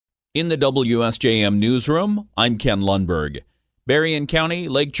In the WSJM newsroom, I'm Ken Lundberg. Berrien County,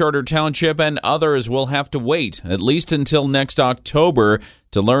 Lake Charter Township, and others will have to wait at least until next October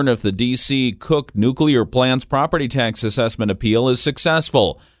to learn if the D.C. Cook Nuclear Plant's property tax assessment appeal is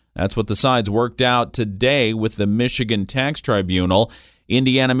successful. That's what the sides worked out today with the Michigan Tax Tribunal.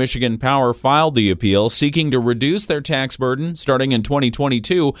 Indiana-Michigan Power filed the appeal, seeking to reduce their tax burden starting in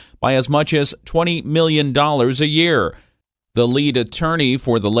 2022 by as much as $20 million a year. The lead attorney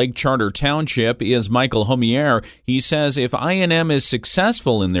for the Lake Charter Township is Michael Homier. He says if I&M is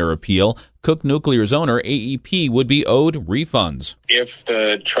successful in their appeal, Cook Nuclear's owner, AEP, would be owed refunds. If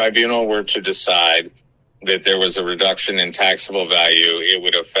the tribunal were to decide that there was a reduction in taxable value, it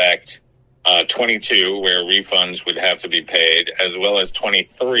would affect 22, where refunds would have to be paid, as well as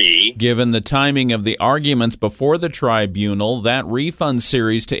 23. Given the timing of the arguments before the tribunal, that refund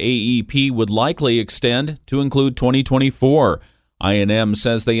series to AEP would likely extend to include 2024. I&M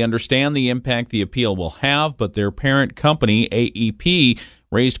says they understand the impact the appeal will have, but their parent company, AEP,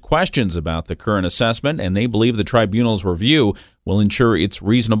 raised questions about the current assessment, and they believe the tribunal's review will ensure it's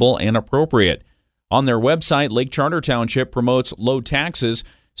reasonable and appropriate. On their website, Lake Charter Township promotes low taxes,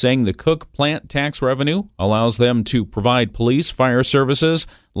 saying the Cook plant tax revenue allows them to provide police, fire services,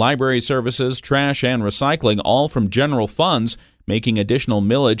 library services, trash, and recycling, all from general funds, making additional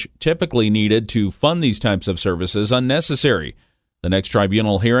millage typically needed to fund these types of services unnecessary. The next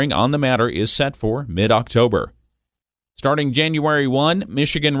tribunal hearing on the matter is set for mid-October. Starting January 1,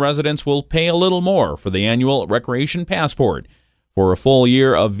 Michigan residents will pay a little more for the annual Recreation Passport. For a full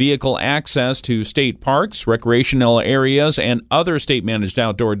year of vehicle access to state parks, recreational areas, and other state-managed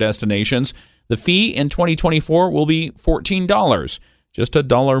outdoor destinations, the fee in 2024 will be $14, just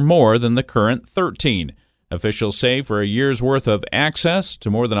 $1 more than the current $13. Officials say for a year's worth of access to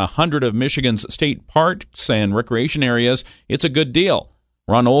more than 100 of Michigan's state parks and recreation areas, it's a good deal.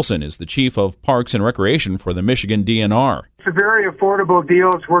 Ron Olson is the chief of Parks and Recreation for the Michigan DNR. It's a very affordable deal.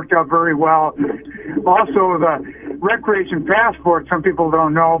 It's worked out very well. Also, the Recreation Passport, some people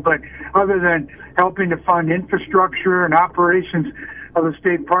don't know, but other than helping to fund infrastructure and operations of the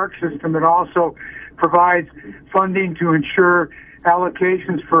state park system, it also provides funding to ensure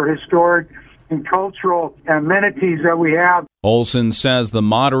allocations for historic and cultural amenities that we have. Olson says the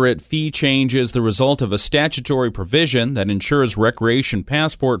moderate fee change is the result of a statutory provision that ensures Recreation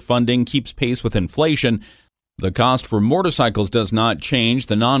Passport funding keeps pace with inflation. The cost for motorcycles does not change.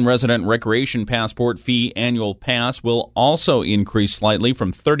 The non-resident Recreation Passport fee annual pass will also increase slightly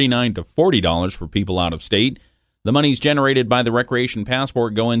from $39 to $40 for people out of state. The monies generated by the Recreation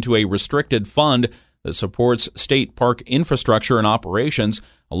Passport go into a restricted fund that supports state park infrastructure and operations,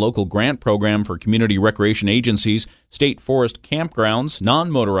 a local grant program for community recreation agencies, state forest campgrounds,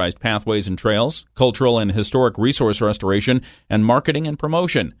 non-motorized pathways and trails, cultural and historic resource restoration, and marketing and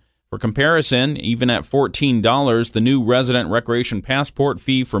promotion. For comparison, even at $14, the new resident Recreation Passport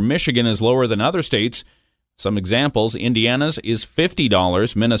fee for Michigan is lower than other states. Some examples: Indiana's is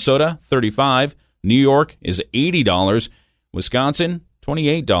 $50, Minnesota $35, New York is $80, Wisconsin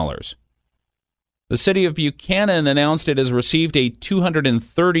 $28. The city of Buchanan announced it has received a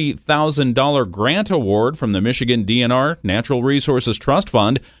 $230,000 grant award from the Michigan DNR Natural Resources Trust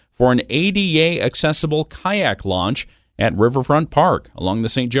Fund for an ADA-accessible kayak launch at Riverfront Park along the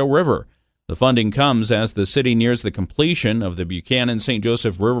St. Joe River. The funding comes as the city nears the completion of the Buchanan-St.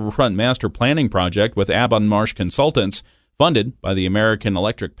 Joseph Riverfront Master Planning Project with Avon Marsh Consultants, funded by the American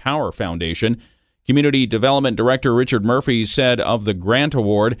Electric Power Foundation. Community Development Director Richard Murphy said of the grant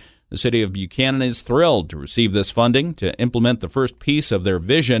award, the city of Buchanan is thrilled to receive this funding to implement the first piece of their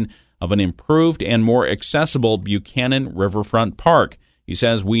vision of an improved and more accessible Buchanan Riverfront Park. He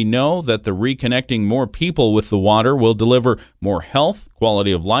says, "We know that the reconnecting more people with the water will deliver more health,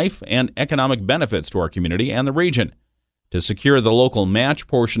 quality of life, and economic benefits to our community and the region." To secure the local match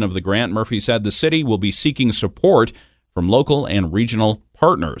portion of the grant, Murphy said the city will be seeking support from local and regional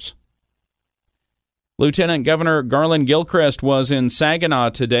partners. Lieutenant Governor Garland Gilchrist was in Saginaw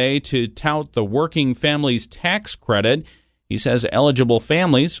today to tout the Working Families Tax Credit. He says eligible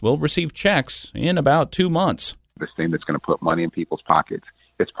families will receive checks in about 2 months. This thing that's going to put money in people's pockets.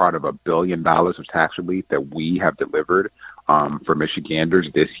 It's part of $1 billion of tax relief that we have delivered for Michiganders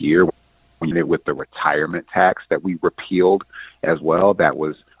this year. With the retirement tax that we repealed as well, that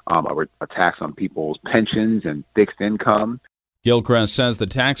was a tax on people's pensions and fixed income. Gilchrist says the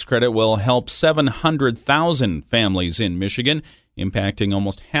tax credit will help 700,000 families in Michigan, impacting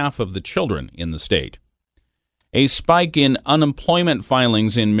almost half of the children in the state. A spike in unemployment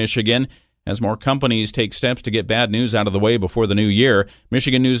filings in Michigan as more companies take steps to get bad news out of the way before the new year.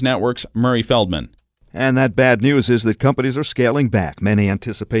 Michigan News Network's Murray Feldman. And that bad news is that companies are scaling back, many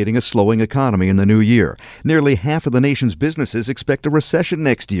anticipating a slowing economy in the new year. Nearly half of the nation's businesses expect a recession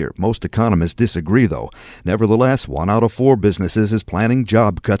next year. Most economists disagree, though. Nevertheless, 1 out of 4 businesses is planning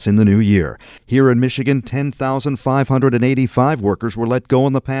job cuts in the new year. Here in Michigan, 10,585 workers were let go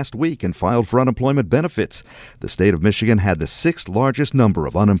in the past week and filed for unemployment benefits. The state of Michigan had the 6th largest number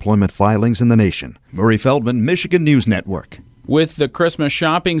of unemployment filings in the nation. Murray Feldman, Michigan News Network. With the Christmas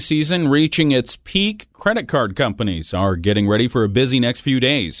shopping season reaching its peak, credit card companies are getting ready for a busy next few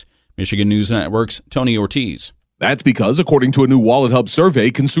days. Michigan News Network's Tony Ortiz. That's because, according to a new Wallet Hub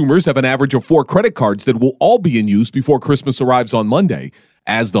survey, consumers have an average of 4 credit cards that will all be in use before Christmas arrives on Monday,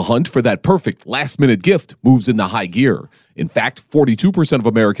 as the hunt for that perfect last-minute gift moves into high gear. In fact, 42% of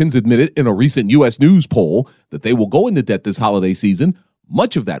Americans admitted in a recent U.S. News poll that they will go into debt this holiday season.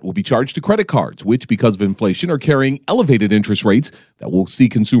 Much of that will be charged to credit cards, which, because of inflation, are carrying elevated interest rates that will see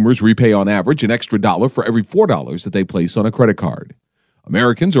consumers repay on average an extra $1 for every $4 that they place on a credit card.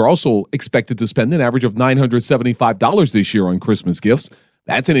 Americans are also expected to spend an average of $975 this year on Christmas gifts.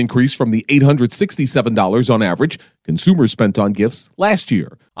 That's an increase from the $867 on average consumers spent on gifts last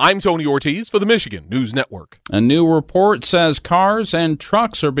year. I'm Tony Ortiz for the Michigan News Network. A new report says cars and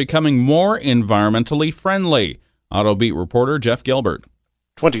trucks are becoming more environmentally friendly. AutoBeat reporter Jeff Gilbert.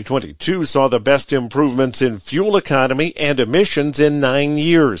 2022 saw the best improvements in fuel economy and emissions in 9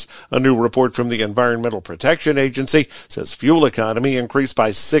 years. A new report from the Environmental Protection Agency says fuel economy increased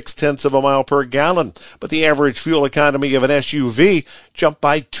by 0.6 of a mile per gallon, but the average fuel economy of an SUV jumped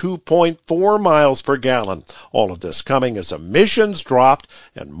by 2.4 miles per gallon. All of this coming as emissions dropped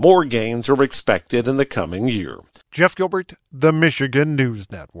and more gains are expected in the coming year. Jeff Gilbert, the Michigan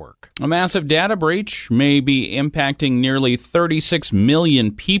News Network. A massive data breach may be impacting nearly 36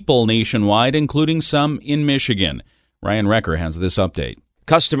 million people nationwide, including some in Michigan. Ryan Recker has this update.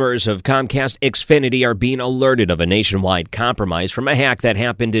 Customers of Comcast Xfinity are being alerted of a nationwide compromise from a hack that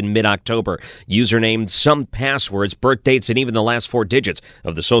happened in mid-October. Usernames, some passwords, birth dates, and even the last 4 digits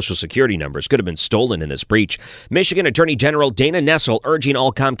of the Social Security numbers could have been stolen in this breach. Michigan Attorney General Dana Nessel urging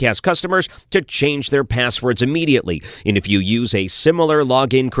all Comcast customers to change their passwords immediately. And if you use a similar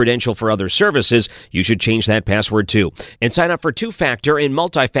login credential for other services, you should change that password too. And sign up for 2-factor and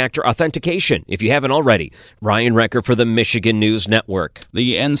multi-factor authentication if you haven't already. Ryan Recker for the Michigan News Network.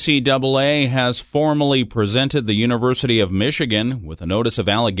 The NCAA has formally presented the University of Michigan with a notice of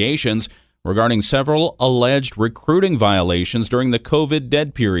allegations regarding several alleged recruiting violations during the COVID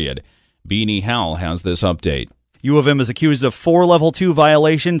dead period. Beanie Howell has this update. U of M is accused of 4 Level 2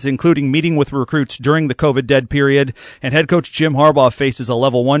 violations, including meeting with recruits during the COVID dead period, and head coach Jim Harbaugh faces a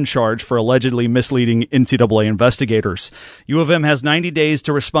Level 1 charge for allegedly misleading NCAA investigators. U of M has 90 days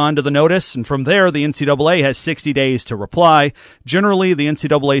to respond to the notice, and from there, the NCAA has 60 days to reply. Generally, the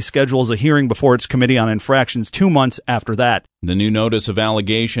NCAA schedules a hearing before its Committee on Infractions 2 months after that. The new notice of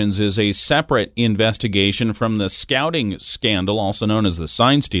allegations is a separate investigation from the scouting scandal, also known as the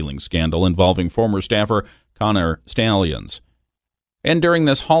sign-stealing scandal, involving former staffer Connor Stallions. And during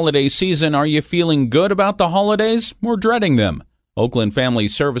this holiday season, are you feeling good about the holidays or dreading them? Oakland Family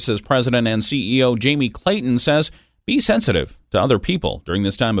Services President and CEO Jamie Clayton says, be sensitive to other people during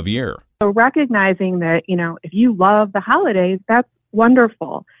this time of year. So recognizing that, if you love the holidays, that's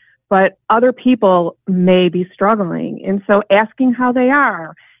wonderful, but other people may be struggling. And so asking how they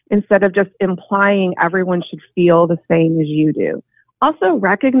are instead of just implying everyone should feel the same as you do. Also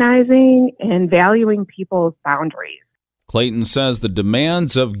recognizing and valuing people's boundaries. Clayton says the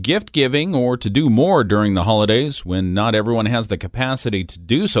demands of gift giving or to do more during the holidays when not everyone has the capacity to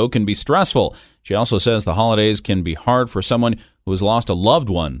do so can be stressful. She also says the holidays can be hard for someone who has lost a loved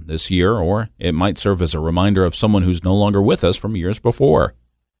one this year, or it might serve as a reminder of someone who's no longer with us from years before.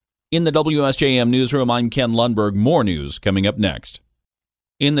 In the WSJM newsroom, I'm Ken Lundberg. More news coming up next.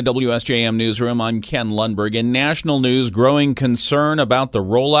 In the WSJM newsroom, I'm Ken Lundberg. In national news, growing concern about the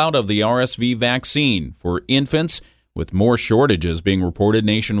rollout of the RSV vaccine for infants, with more shortages being reported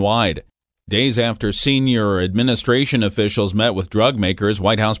nationwide. Days after senior administration officials met with drug makers,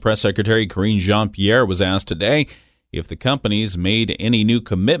 White House Press Secretary Karine Jean-Pierre was asked today if the companies made any new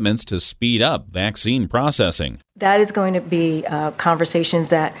commitments to speed up vaccine processing. That is going to be conversations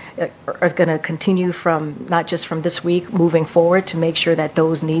that are going to continue from not just from this week moving forward to make sure that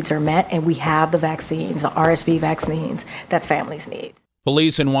those needs are met and we have the vaccines, the RSV vaccines that families need.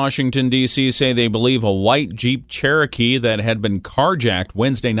 Police in Washington, D.C. say they believe a white Jeep Cherokee that had been carjacked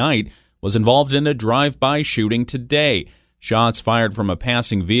Wednesday night was involved in a drive-by shooting today. Shots fired from a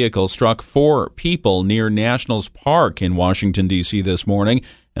passing vehicle struck 4 people near Nationals Park in Washington, D.C. this morning,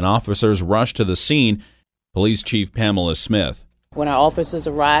 and officers rushed to the scene. Police Chief Pamela Smith. When our officers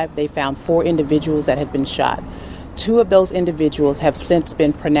arrived, they found 4 individuals that had been shot. 2 of those individuals have since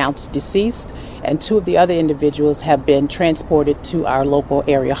been pronounced deceased, and 2 of the other individuals have been transported to our local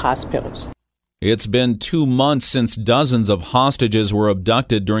area hospitals. It's been 2 months since dozens of hostages were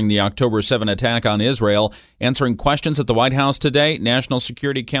abducted during the October 7 attack on Israel. Answering questions at the White House today, National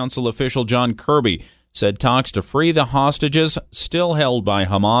Security Council official John Kirby said talks to free the hostages still held by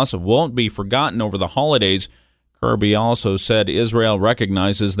Hamas won't be forgotten over the holidays. Kirby also said Israel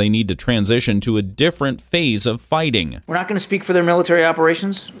recognizes they need to transition to a different phase of fighting. We're not going to speak for their military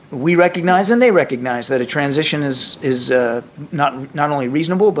operations. We recognize and they recognize that a transition is not only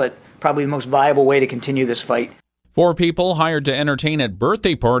reasonable, but probably the most viable way to continue this fight. 4 people hired to entertain at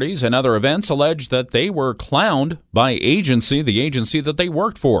birthday parties and other events alleged that they were clowned by the agency that they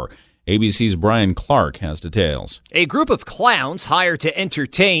worked for. ABC's Brian Clark has details. A group of clowns hired to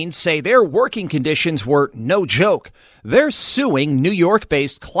entertain say their working conditions were no joke. They're suing New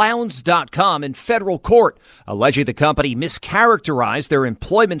York-based Clowns.com in federal court, alleging the company mischaracterized their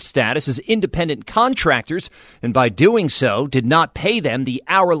employment status as independent contractors and by doing so did not pay them the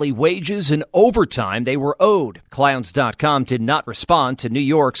hourly wages and overtime they were owed. Clowns.com did not respond to New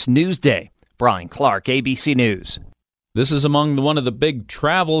York's Newsday. Brian Clark, ABC News. This is among one of the big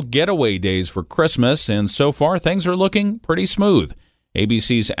travel getaway days for Christmas, and so far things are looking pretty smooth.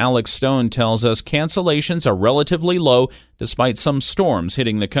 ABC's Alex Stone tells us cancellations are relatively low despite some storms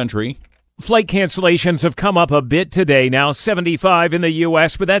hitting the country. Flight cancellations have come up a bit today, now 75 in the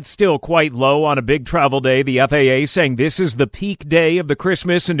U.S., but that's still quite low on a big travel day. The FAA saying this is the peak day of the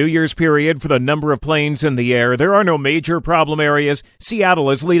Christmas and New Year's period for the number of planes in the air. There are no major problem areas.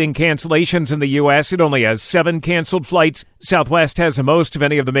 Seattle is leading cancellations in the U.S. It only has 7 canceled flights. Southwest has the most of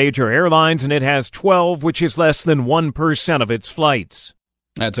any of the major airlines, and it has 12, which is less than 1% of its flights.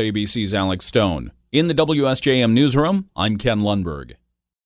 That's ABC's Alex Stone. In the WSJM newsroom, I'm Ken Lundberg.